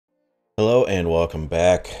Hello and welcome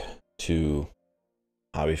back to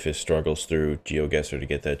HobbyFist struggles through Geoguessr to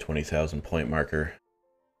get that 20,000 point marker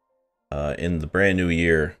in the brand new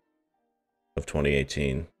year of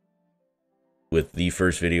 2018. With the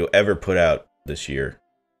first video ever put out this year,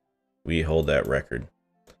 we hold that record.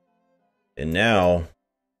 And now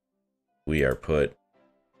we are put,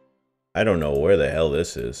 I don't know where the hell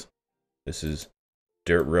this is. This is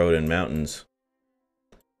dirt road and mountains.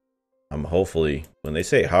 Hopefully, when they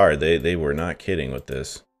say hard, they were not kidding with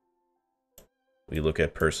this. We look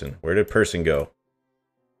at person. Where did person go?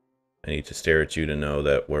 I need to stare at you to know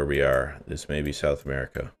that where we are. This may be South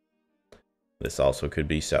America. This also could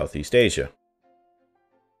be Southeast Asia.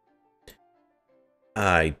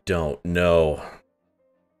 I don't know.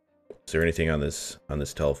 Is there anything on this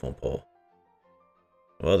telephone pole?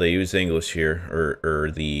 Well, they use English here,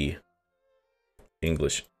 or the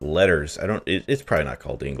English letters. It's probably not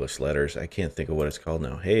called English letters. I can't think of what it's called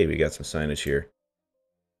now. Hey, we got some signage here.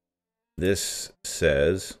 This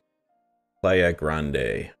says Playa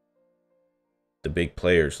Grande. The big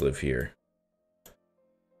players live here.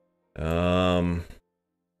 So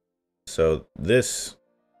this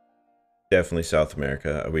definitely South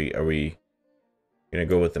America. Are we gonna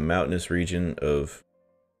go with the mountainous region of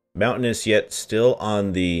mountainous yet still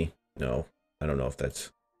on the no, I don't know if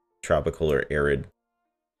that's tropical or arid.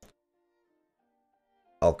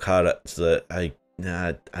 Alcada, I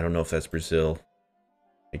don't know if that's Brazil.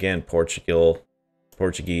 Again,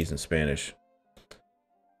 Portuguese and Spanish.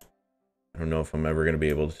 I don't know if I'm ever going to be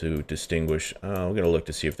able to distinguish. I'm going to look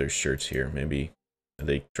to see if there's shirts here. Maybe. Are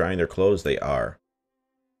they drying their clothes? They are.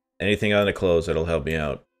 Anything on the clothes that'll help me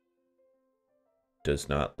out. Does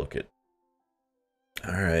not look it.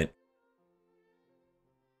 Alright.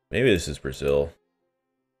 Maybe this is Brazil.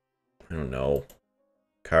 I don't know.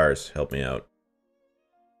 Cars, help me out.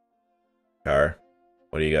 Car,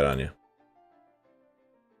 what do you got on you?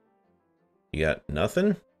 You got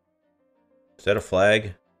nothing? Is that a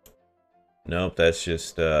flag? Nope, that's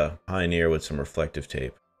just Pioneer with some reflective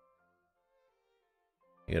tape.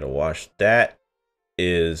 You gotta wash. That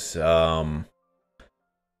is, I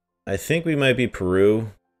think we might be Peru.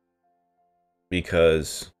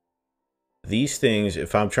 Because these things,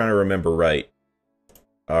 if I'm trying to remember right,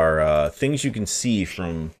 are things you can see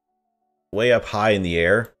from way up high in the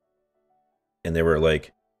air. And they were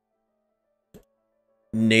like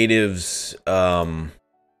natives, what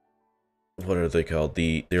are they called?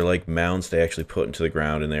 They're like mounds they actually put into the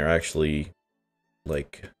ground, and they're actually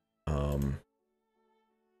like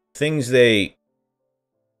things they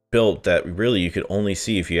built that really you could only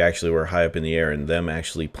see if you actually were high up in the air, and them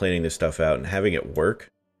actually planning this stuff out and having it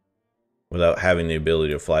work without having the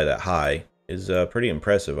ability to fly that high is pretty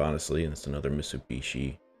impressive, honestly. And it's another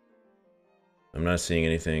Mitsubishi. I'm not seeing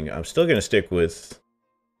anything. I'm still going to stick with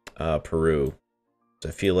Peru.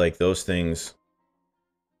 I feel like those things...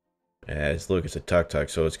 look, it's a tuk-tuk,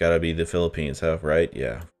 so it's got to be the Philippines, huh? Right?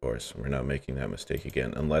 Yeah, of course. We're not making that mistake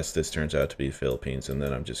again. Unless this turns out to be the Philippines, and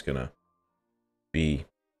then I'm just going to be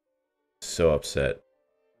so upset.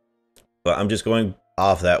 But I'm just going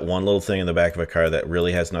off that one little thing in the back of a car that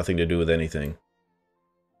really has nothing to do with anything.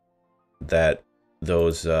 That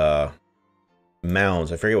those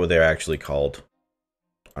mounds, I forget what they're actually called,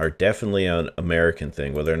 are definitely an American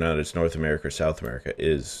thing. Whether or not it's North America or South America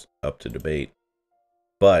is up to debate.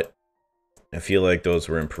 But I feel like those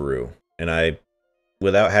were in Peru. And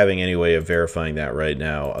without having any way of verifying that right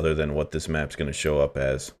now, other than what this map's going to show up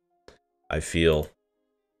as, I feel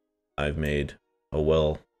I've made a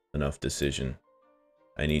well enough decision.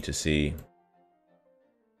 I need to see.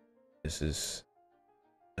 This is...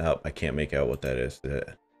 Oh, I can't make out what that is.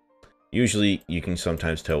 Usually, you can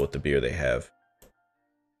sometimes tell what the beer they have.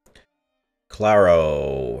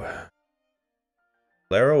 Claro.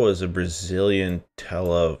 Claro was a Brazilian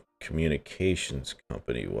telecommunications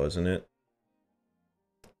company, wasn't it?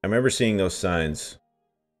 I remember seeing those signs.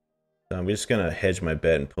 So I'm just going to hedge my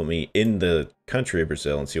bet and put me in the country of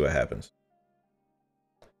Brazil and see what happens.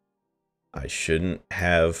 I shouldn't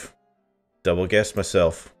have double guessed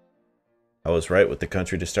myself. I was right with the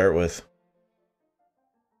country to start with.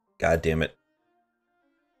 God damn it.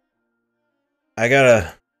 I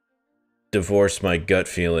gotta divorce my gut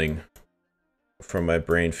feeling from my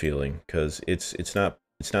brain feeling, because it's not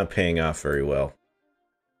paying off very well.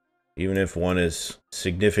 Even if one is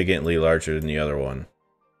significantly larger than the other one,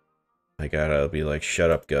 I gotta be like, shut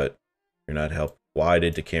up, gut. You're not help. Why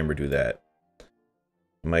did the camera do that?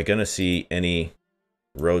 Am I gonna see any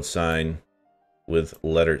road sign with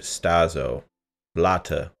letter Stazo?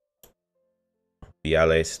 Blata.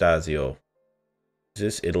 Viale Stasio. Is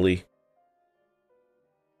this Italy?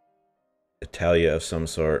 Italia of some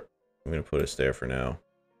sort. I'm gonna put us there for now.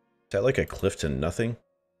 Is that like a cliff to nothing?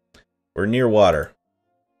 We're near water.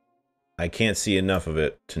 I can't see enough of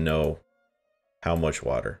it to know how much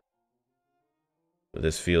water. But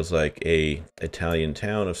this feels like a Italian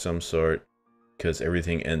town of some sort, because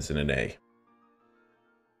everything ends in an A.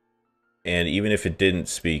 And even if it didn't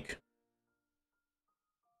speak...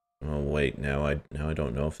 Oh wait, now I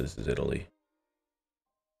don't know if this is Italy.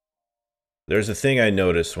 There's a thing I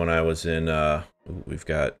noticed when I was in we've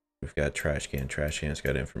got trash can. Trash can's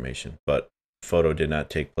got information, but photo did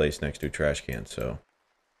not take place next to a trash can, so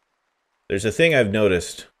there's a thing I've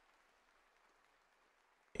noticed.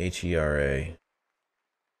 HERA.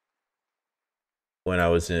 When I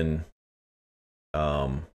was in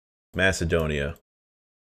Macedonia.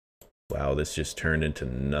 Wow, this just turned into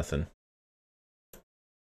nothing.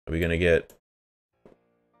 Are we gonna get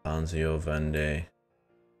Anzio Vende?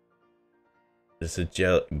 This is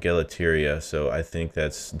gelateria, so I think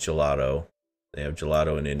that's gelato. They have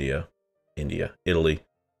gelato in Italy.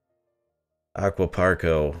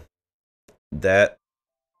 Acquaparco. That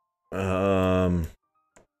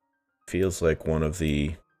feels like one of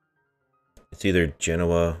the... It's either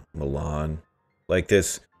Genoa, Milan. Like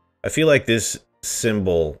this... I feel like this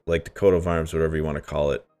symbol, like the coat of arms, whatever you want to call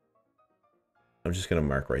it. I'm just going to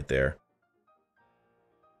mark right there.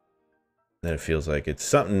 Then it feels like it's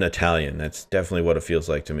something Italian. That's definitely what it feels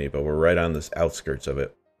like to me, but we're right on the outskirts of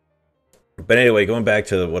it. But anyway, going back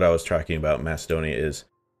to what I was talking about, Macedonia is...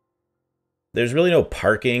 There's really no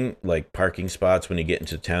parking, like parking spots when you get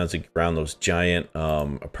into towns around those giant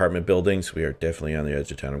apartment buildings. We are definitely on the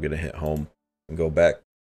edge of town. I'm going to hit home and go back.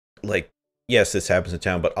 Like, yes, this happens in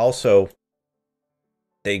town, but also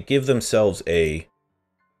they give themselves a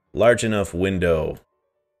large enough window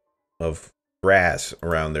of grass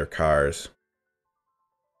around their cars.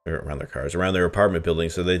 Or around their apartment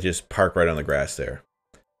buildings, so they just park right on the grass there.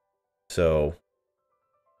 So,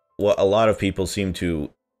 what a lot of people seem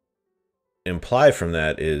to imply from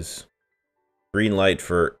that is green light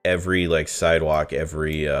for every like sidewalk,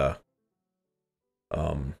 every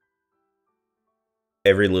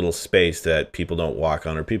little space that people don't walk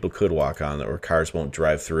on or people could walk on or cars won't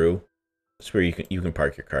drive through. That's where you can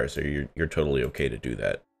park your car, so you're totally okay to do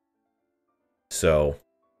that. So,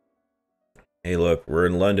 hey, look, we're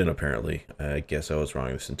in London apparently. I guess I was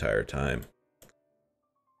wrong this entire time.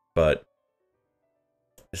 But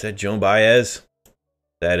is that Joan Baez?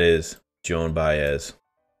 That is Joan Baez.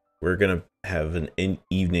 We're gonna have an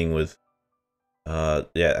evening with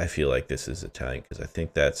yeah, I feel like this is Italian because I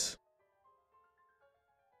think that's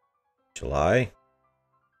July.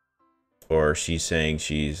 Or she's saying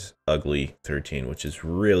she's ugly 13, which is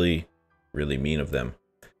really, really mean of them.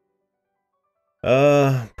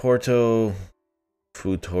 Porto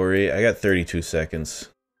Futori. I got 32 seconds.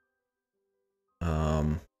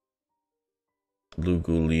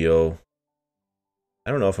 Lugulio.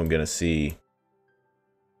 I don't know if I'm gonna see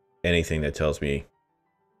anything that tells me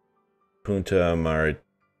Punta Mar.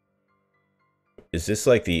 Is this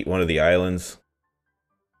like one of the islands?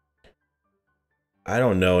 I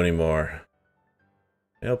don't know anymore.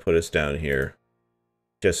 I'll put us down here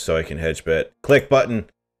just so I can hedge bet. Click button.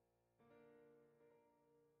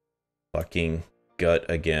 Fucking gut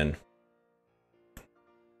again.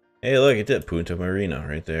 Hey, look, it did Punta Marina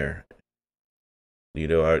right there.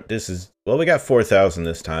 Lido, this is... Well, we got 4,000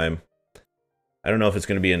 this time. I don't know if it's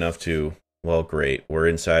going to be enough to... Well, great. We're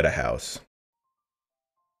inside a house.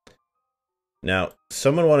 Now,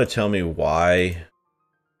 someone want to tell me why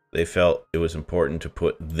they felt it was important to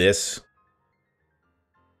put this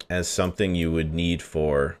as something you would need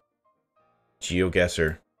for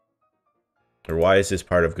Geoguessr? Or why is this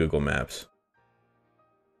part of Google Maps?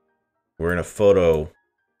 We're in a photo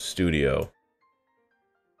studio.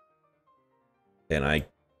 And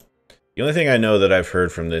the only thing I know that I've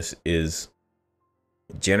heard from this is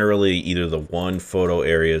generally either the one photo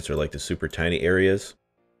areas or like the super tiny areas.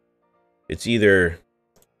 It's either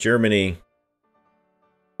Germany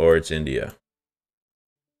or it's India.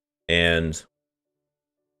 And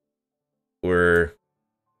we're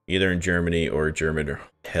either in Germany or German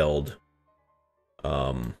held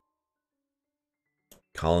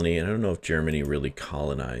colony. And I don't know if Germany really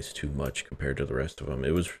colonized too much compared to the rest of them.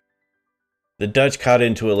 It was... The Dutch caught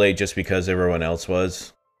into it late just because everyone else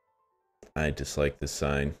was. I dislike this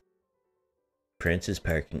sign. Princess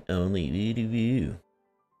parking only.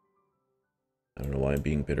 I don't know why I'm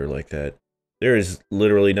being bitter like that. There is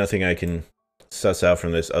literally nothing I can suss out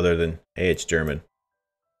from this other than, hey, it's German.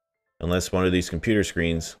 Unless one of these computer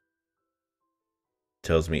screens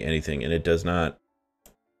tells me anything, and it does not.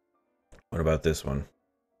 What about this one?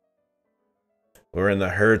 We're in the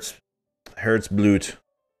Herzblut.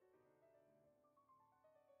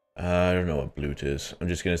 I don't know what Blut is. I'm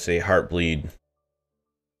just going to say Heartbleed.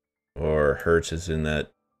 Or Hertz is in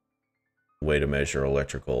that way to measure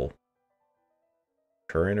electrical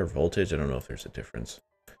current or voltage. I don't know if there's a difference.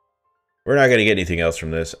 We're not going to get anything else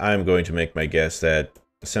from this. I'm going to make my guess that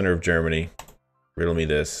the center of Germany. Riddle me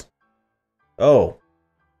this. Oh.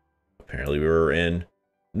 Apparently we were in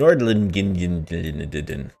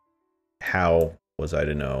Nordlingen. How was I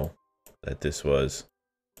to know that this was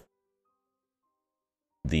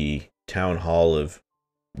the town hall of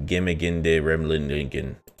Gemeginde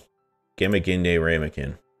Remlingen? Gemeginde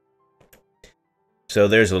Ramekin. So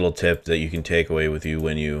there's a little tip that you can take away with you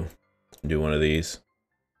when you do one of these.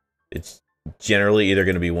 It's generally either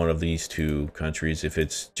going to be one of these two countries if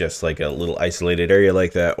it's just like a little isolated area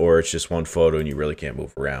like that, or it's just one photo and you really can't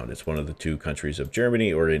move around. It's one of the two countries of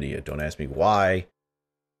Germany or India. Don't ask me why.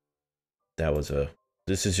 That was a...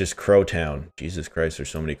 This is just Crow Town. Jesus Christ, there's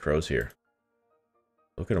so many crows here.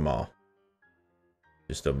 Look at them all.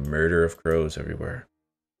 Just a murder of crows everywhere.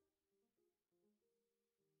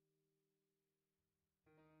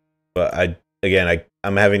 But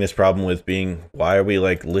I'm having this problem with being... Why are we,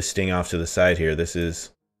 like, listing off to the side here? This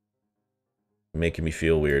is making me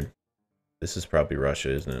feel weird. This is probably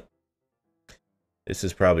Russia, isn't it? This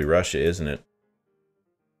is probably Russia, isn't it?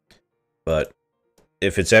 But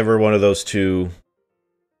if it's ever one of those two,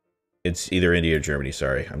 it's either India or Germany.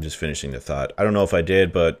 Sorry, I'm just finishing the thought. I don't know if I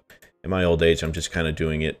did, but in my old age, I'm just kind of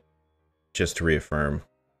doing it just to reaffirm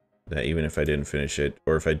that even if I didn't finish it,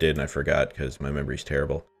 or if I did and I forgot because my memory's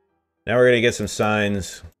terrible. Now we're going to get some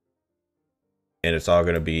signs, and it's all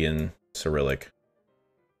going to be in Cyrillic.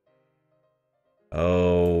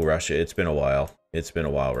 Oh, Russia. It's been a while. It's been a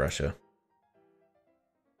while, Russia.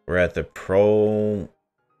 We're at the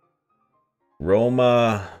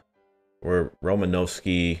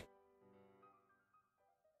Romanovsky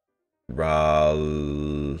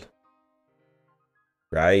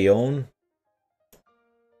Rayon.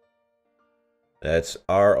 That's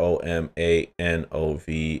Romanovskii.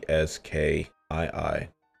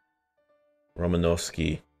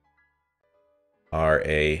 Romanovsky.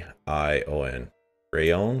 Raion.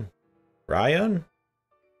 Rayon? Rayon?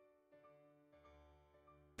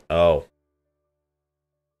 Oh.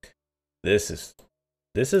 This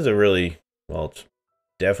is a really, well, it's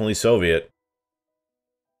definitely Soviet.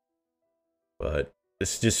 But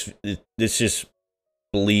this just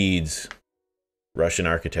bleeds Russian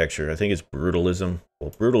architecture. I think it's brutalism.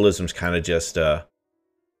 Well, brutalism's kind of just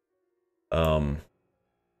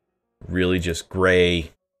really just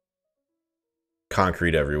gray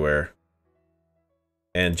concrete everywhere.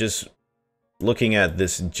 And just looking at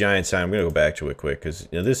this giant sign, I'm gonna go back to it quick because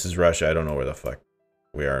this is Russia. I don't know where the fuck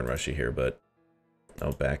we are in Russia here, but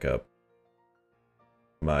I'll back up.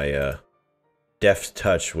 My deft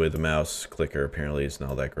touch with the mouse clicker apparently is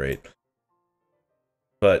not that great.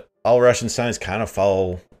 But all Russian signs kind of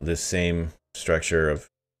follow this same structure of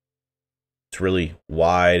it's really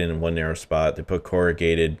wide and in one narrow spot. They put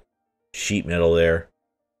corrugated sheet metal there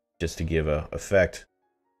just to give a effect.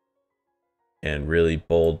 And really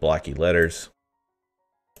bold, blocky letters.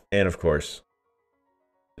 And of course,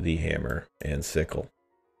 the hammer and sickle.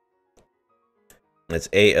 That's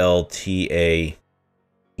Altae.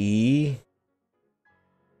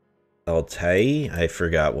 Altae? I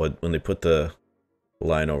forgot when they put the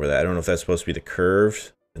line over that. I don't know if that's supposed to be the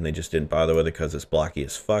curved, and they just didn't bother with it because it's blocky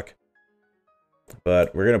as fuck.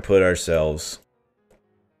 But we're going to put ourselves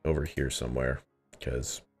over here somewhere,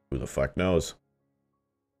 because who the fuck knows?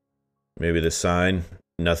 Maybe the sign.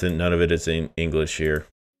 None of it is in English here.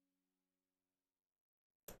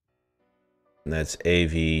 And that's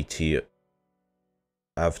AVT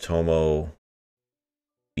Avtomo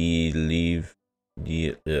Believe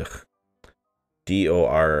DOROGI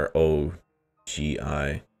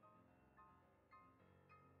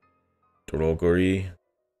Drogori.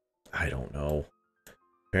 I don't know.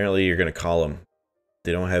 Apparently you're gonna call them.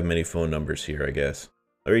 They don't have many phone numbers here, I guess.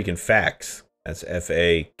 Or you can fax. That's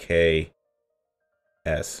FAKS.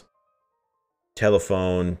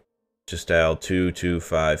 Telephone, just dial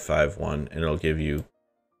 22551 and it'll give you...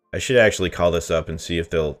 I should actually call this up and see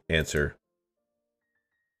if they'll answer.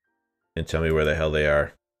 And tell me where the hell they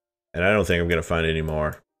are. And I don't think I'm going to find any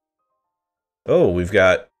more. Oh, we've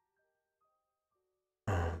got...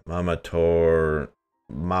 Mamo...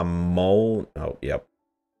 Oh, yep.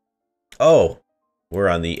 Oh! We're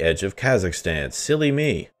on the edge of Kazakhstan. Silly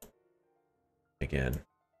me. Again.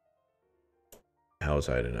 How was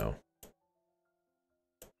I to know?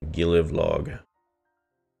 Giliv log.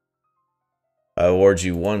 I award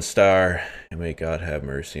you 1 star, and may God have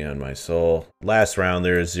mercy on my soul. Last round,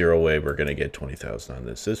 there is 0 way we're going to get 20,000 on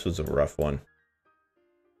this. This was a rough one.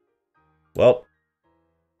 Well,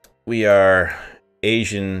 we are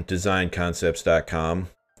AsianDesignConcepts.com.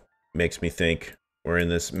 Makes me think we're in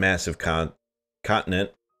this massive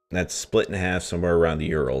continent that's split in half somewhere around the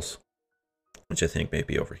Urals, which I think may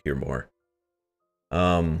be over here more.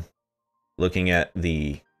 Looking at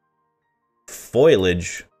the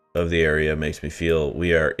foliage of the area makes me feel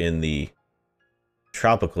we are in the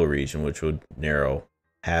tropical region, which would narrow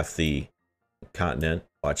half the continent.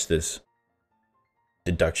 Watch this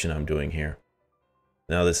deduction I'm doing here.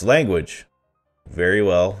 Now this language, very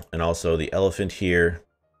well, and also the elephant here,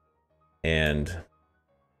 and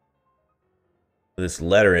this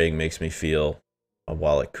lettering makes me feel,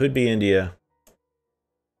 while it could be India,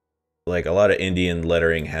 like a lot of Indian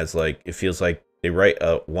lettering has like, it feels like they write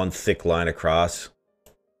one thick line across,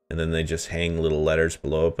 and then they just hang little letters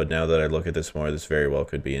below it. But now that I look at this more, this very well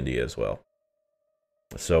could be India as well.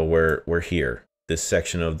 So we're here. This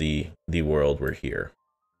section of the world, we're here.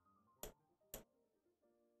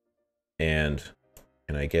 And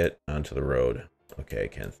can I get onto the road? Okay, I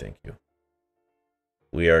can, thank you.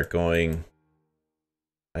 We are going...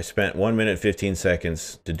 I spent 1 minute 15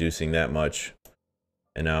 seconds deducing that much,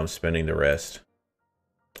 and now I'm spending the rest.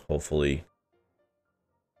 Hopefully.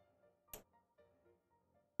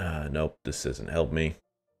 Nope, this doesn't help me.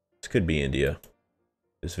 This could be India.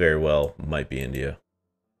 This very well might be India.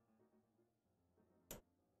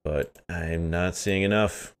 But I'm not seeing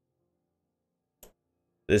enough.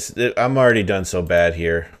 I'm already done so bad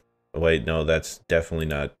here. Oh, wait, no, that's definitely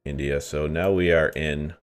not India. So now we are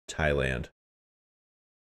in Thailand.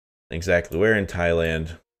 Exactly where in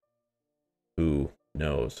Thailand? Who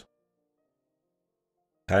knows?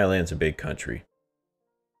 Thailand's a big country.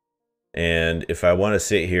 And if I want to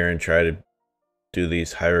sit here and try to do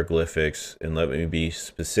these hieroglyphics and let me be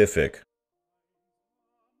specific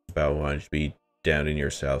about wanting to be down in your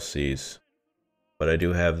South Seas, but I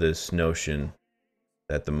do have this notion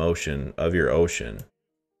that the motion of your ocean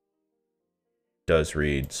does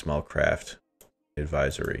read small craft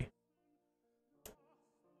advisory.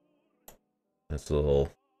 That's a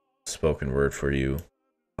little spoken word for you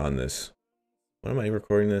on this. When am I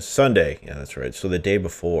recording this? Sunday. Yeah, that's right. So the day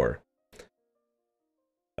before.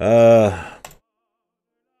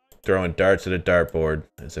 Throwing darts at a dartboard,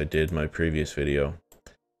 as I did in my previous video.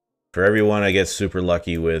 For everyone, I get super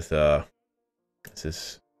lucky with, is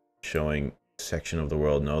this showing section of the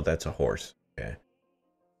world? No, that's a horse. Okay.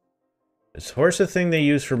 Is horse a thing they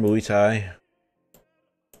use for Muay Thai?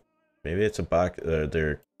 Maybe it's a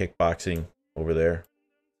they're kickboxing over there.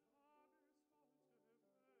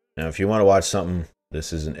 Now, if you want to watch something,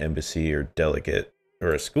 this is an embassy or delegate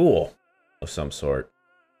or a school of some sort.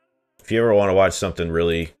 If you ever want to watch something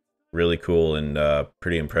really, really cool and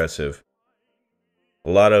pretty impressive, a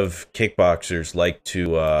lot of kickboxers like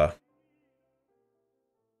to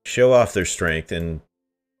show off their strength, and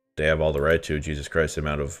they have all the right to. Jesus Christ, the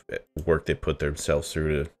amount of work they put themselves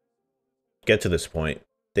through to get to this point.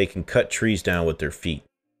 They can cut trees down with their feet.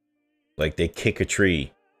 Like, they kick a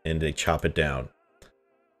tree and they chop it down.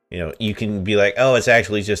 You know, you can be like, oh, it's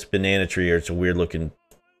actually just a banana tree, or it's a weird looking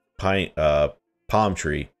palm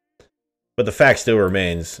tree. But the fact still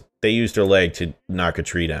remains, they used their leg to knock a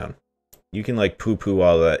tree down. You can like poo-poo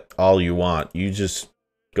all that all you want. You just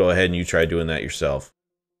go ahead and you try doing that yourself.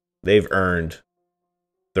 They've earned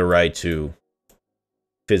the right to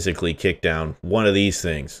physically kick down one of these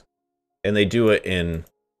things. And they do it in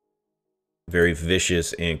very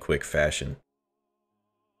vicious and quick fashion.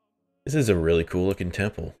 This is a really cool looking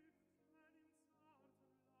temple.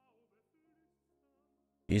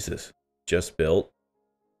 Jesus. Just built.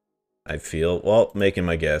 I feel, well, making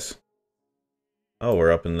my guess. Oh,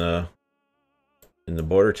 we're up in the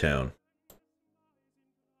border town.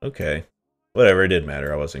 Okay. Whatever, it didn't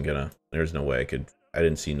matter. I wasn't gonna, there's no way I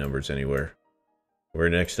didn't see numbers anywhere. We're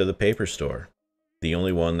next to the paper store. The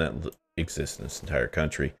only one that exists in this entire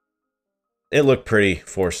country. It looked pretty.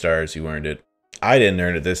 4 stars, you earned it. I didn't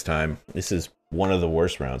earn it this time. This is one of the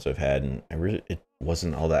worst rounds I've had, and it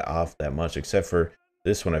wasn't all that off that much, except for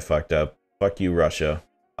this one I fucked up. Fuck you, Russia.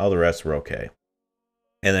 All the rest were okay.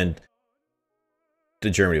 And then the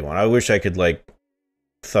Germany one. I wish I could, like,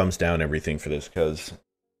 thumbs down everything for this, because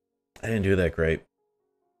I didn't do that great.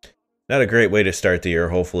 Not a great way to start the year.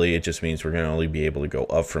 Hopefully, it just means we're going to only be able to go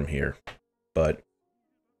up from here. But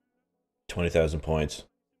 20,000 points.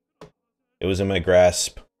 It was in my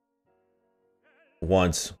grasp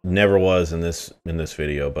once. Never was in this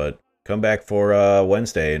video, but come back for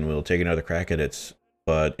Wednesday and we'll take another crack at it.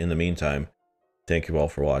 But in the meantime, thank you all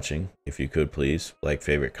for watching. If you could please like,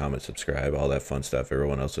 favorite, comment, subscribe, all that fun stuff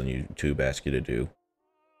everyone else on YouTube asks you to do.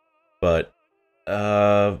 But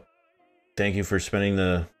thank you for spending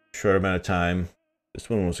the short amount of time. This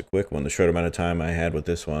one was a quick one. The short amount of time I had with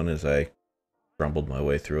this one is I grumbled my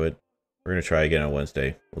way through it. We're going to try again on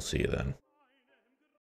Wednesday. We'll see you then.